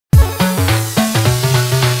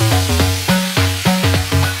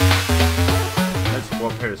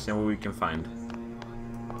see what we can find.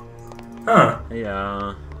 Huh.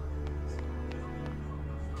 Yeah.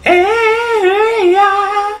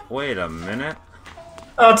 Wait a minute.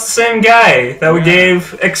 Oh, it's the same guy that we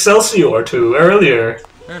gave Excelsior to earlier.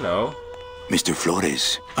 Hello. Mr.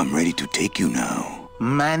 Flores, I'm ready to take you now.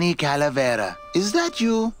 Manny Calavera, is that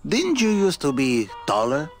you? Didn't you used to be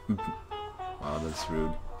taller? Wow, that's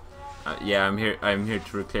rude. Yeah, I'm here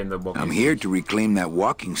to reclaim the walking I'm here to reclaim that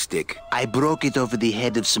walking stick. I broke it over the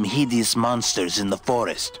head of some hideous monsters in the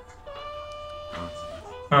forest.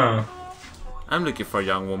 Huh. I'm looking for a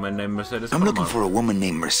young woman named Mercedes. I'm looking for a woman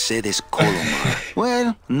named Mercedes Colomar.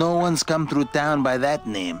 Well, no one's come through town by that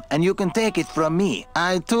name, and you can take it from me.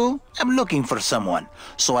 I, too, am looking for someone,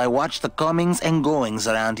 so I watch the comings and goings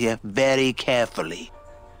around here very carefully.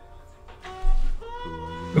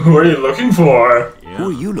 Who are you looking for? Yeah.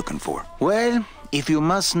 Who are you looking for? Well, if you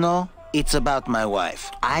must know, it's about my wife.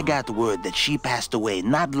 I got word that she passed away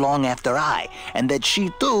not long after I, and that she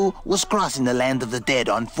too was crossing the land of the dead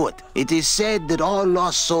on foot. It is said that all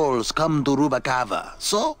lost souls come to Rubacava,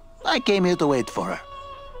 so I came here to wait for her.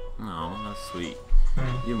 Oh, that's sweet.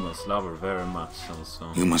 You must love her very much,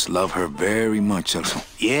 also. You must love her very much, also.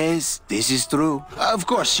 Yes, this is true. Of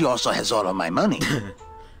course, she also has all of my money.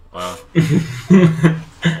 Wow.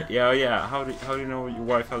 Yeah. How do you know your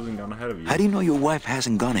wife hasn't gone ahead of you? How do you know your wife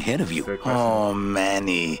hasn't gone ahead of you? Fair question. Oh,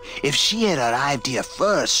 Manny. If she had arrived here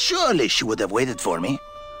first, surely she would have waited for me.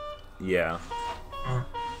 Yeah.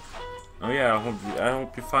 Oh yeah. I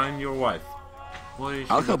hope you find your wife. What is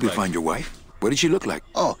she I'll help look you like? find your wife. What did she look like?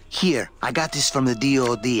 Oh, here. I got this from the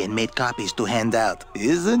DOD and made copies to hand out.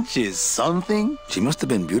 Isn't she something? She must have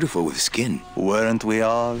been beautiful with skin. Weren't we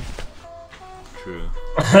all? True.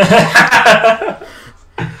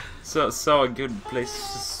 So a good place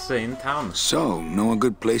to stay in town. So, know a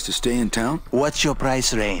good place to stay in town? What's your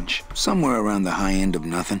price range? Somewhere around the high end of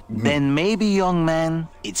nothing. Then maybe, young man,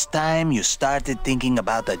 it's time you started thinking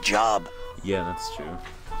about a job. Yeah, that's true.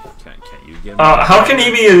 Can you get me? How can he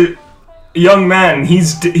be a young man?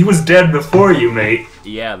 He was dead before you, mate.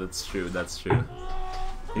 Yeah, that's true.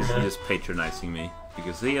 He's just patronizing me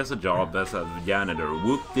because he has a job as a janitor.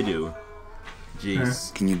 Whoop-de-doo.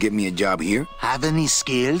 Jeez. Can you get me a job here? Have any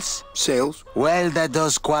skills? Sales? Well, that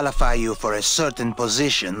does qualify you for a certain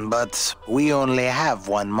position, but we only have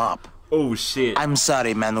one mop. Oh shit. I'm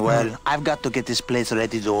sorry, Manuel. I've got to get this place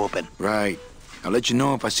ready to open. Right. I'll let you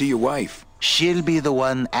know if I see your wife. She'll be the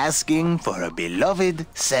one asking for her beloved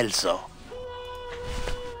Celso.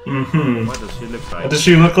 What does she look like? What does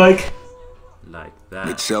she look like? Like that.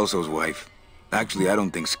 It's Celso's wife. Actually, I don't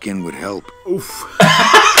think skin would help. Oof.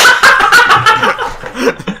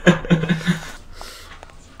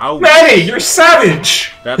 Ouch. Manny, you're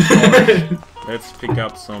savage! That's harsh. Let's pick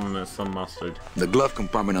up some mustard. The glove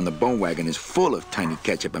compartment on the bone wagon is full of tiny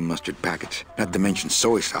ketchup and mustard packets. Not to mention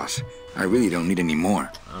soy sauce. I really don't need any more.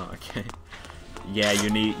 Oh, okay. Yeah, you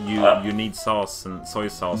need sauce and soy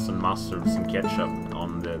sauce and mustard and ketchup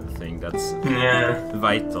on the thing. That's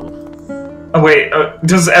vital. Oh wait,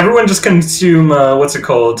 does everyone just consume what's it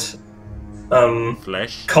called?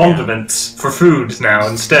 Flesh. Condiments for food now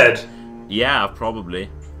instead? Yeah, probably.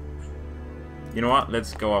 You know what?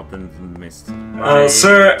 Let's go up in the mist.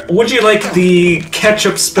 Sir, would you like the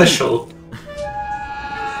ketchup special?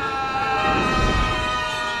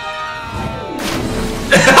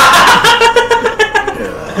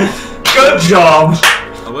 Good job!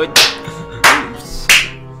 I would.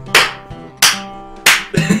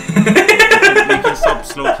 We can stop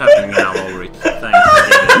slow clapping now, Ulrich.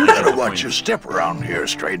 Thanks. You better watch your step around here,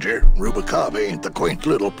 stranger. Rubacava ain't the quaint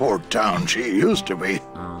little port town she used to be.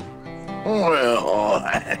 Well,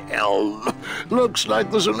 hell, looks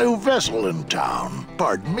like there's a new vessel in town.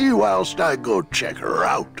 Pardon me whilst I go check her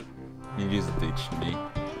out. You just ditched me.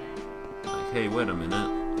 Like, hey, wait a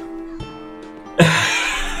minute.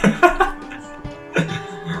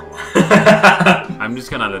 I'm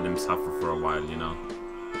just gonna let him suffer for a while, you know.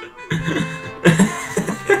 Okay,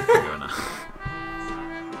 go now.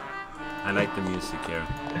 I like the music here.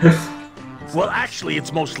 Well, actually,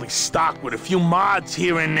 it's mostly stock with a few mods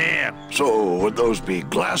here and there. So, would those be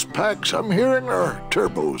glass packs I'm hearing, or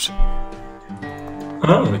turbos?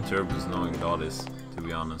 Probably turbos knowing God is, to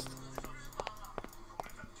be honest.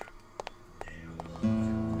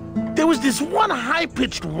 There was this one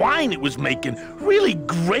high-pitched whine it was making, really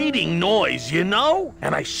grating noise, you know?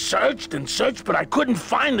 And I searched and searched, but I couldn't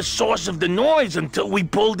find the source of the noise until we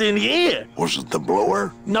pulled in here. Was it the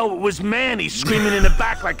blower? No, it was Manny screaming in the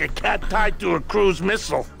back like a cat tied to a cruise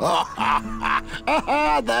missile.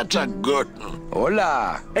 That's a good one.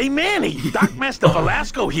 Hola. Hey, Manny, Doc Master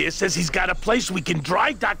Velasco here says he's got a place we can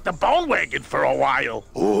dry dock the bone wagon for a while.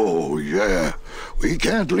 Oh, yeah. We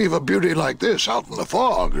can't leave a beauty like this out in the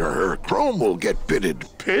fog, or her chrome will get pitted.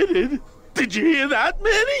 Pitted? Did you hear that,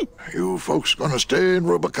 Manny? You folks gonna stay in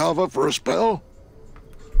Rubacava for a spell?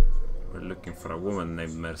 We're looking for a woman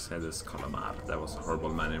named Mercedes Calamar. That was a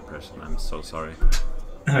horrible man impression. I'm so sorry.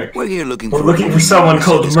 We're here looking We're for looking for someone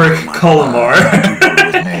called Merc Colomar.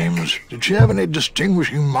 With names. Did she have any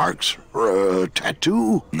distinguishing marks or a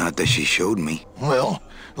tattoo? Not that she showed me. Well,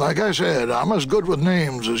 like I said, I'm as good with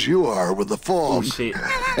names as you are with the Oh fog. shit.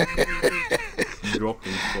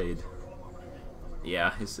 Dropping shade.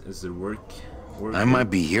 Yeah, is there work? I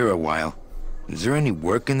might be here a while. Is there any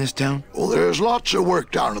work in this town? Well, there's lots of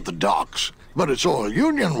work down at the docks, but it's all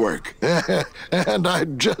union work. And I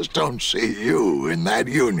just don't see you in that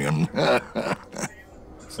union.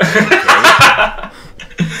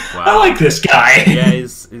 Wow. I like this guy. Yeah,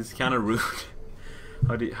 he's kind of rude.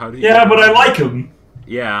 How do you Yeah, but I like him.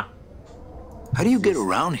 Yeah. How do you get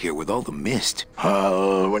around here with all the mist?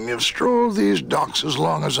 When you've strolled these docks as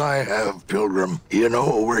long as I have, Pilgrim, you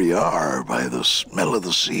know where you are by the smell of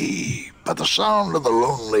the sea, by the sound of the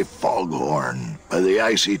lonely foghorn, by the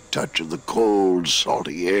icy touch of the cold,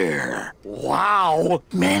 salty air. Wow.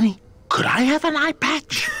 Manny, could I have an eye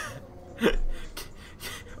patch?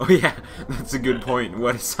 Oh yeah, that's a good point.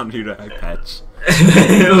 What is under the eye patch?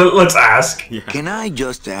 Let's ask. Yeah. Can I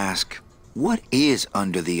just ask, what is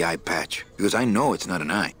under the eye patch? Because I know it's not an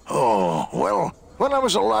eye. Oh, well, when I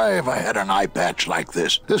was alive, I had an eye patch like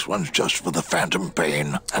this. This one's just for the phantom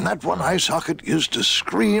pain. And that one eye socket used to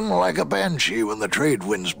scream like a banshee when the trade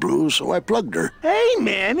winds blew, so I plugged her. Hey,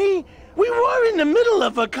 Manny, we were in the middle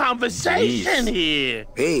of a conversation here.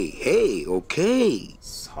 Hey, okay.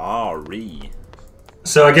 Sorry.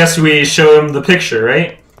 So I guess we show him the picture,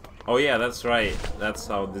 right? Oh yeah, that's right. That's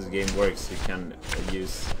how this game works. You can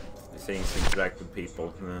use things to interact with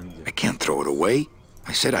people. I can't throw it away.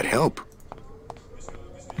 I said I'd help.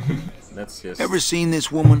 That's just... Ever seen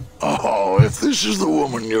this woman? Oh, if this is the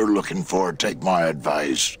woman you're looking for, take my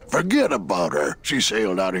advice. Forget about her. She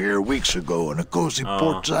sailed out of here weeks ago in a cozy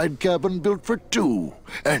portside cabin built for two.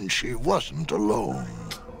 And she wasn't alone.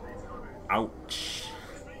 Ouch.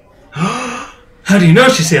 How do you know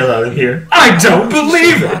she sailed out of here? I don't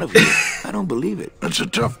believe Out it! of here. I don't believe it. It's a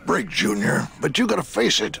tough break, Junior, but you gotta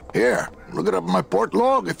face it. Here, look it up in my port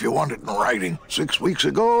log if you want it in writing. 6 weeks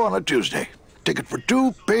ago on a Tuesday. Ticket for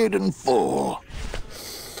two, paid in full.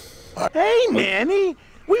 Hey, Manny,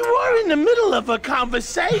 we were in the middle of a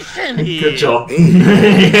conversation here. Good job.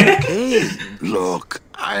 Hey, Look,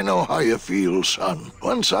 I know how you feel, son.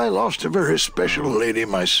 Once I lost a very special lady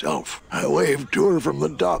myself. I waved to her from the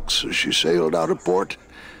docks as she sailed out of port,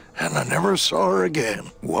 and I never saw her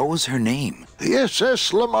again. what was her name? The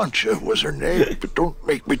SS La Mancha was her name, but don't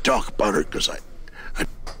make me talk about her, because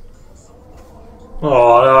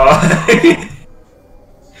Oh,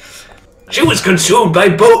 she was consumed by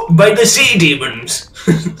the sea demons.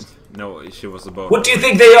 No, she was a boat. What do you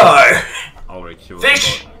think they are? Ulrich, she was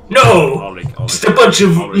Fish? a boat. No! Ulrich. Just a bunch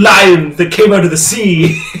of lions that came out of the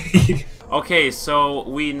sea. Okay, so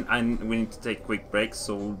we need to take a quick break,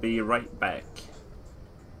 so we'll be right back.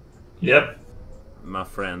 Yep. My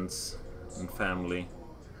friends and family.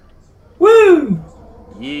 Woo!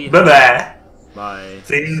 Yeehaw. Bye-bye. Bye.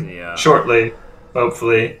 See ya. shortly,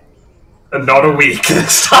 hopefully. And not a week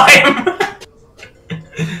this time.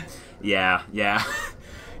 Yeah. Yeah,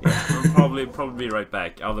 we'll probably be right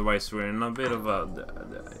back. Otherwise, we're in a bit of a,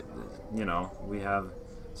 you know, we have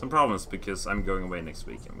some problems because I'm going away next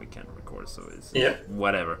week and we can't record. So it's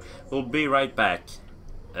whatever. We'll be right back.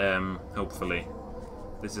 Hopefully,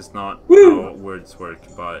 this is not how words work,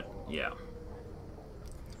 but yeah.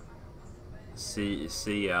 See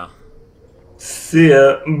ya. See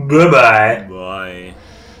ya. Bye-bye. Bye.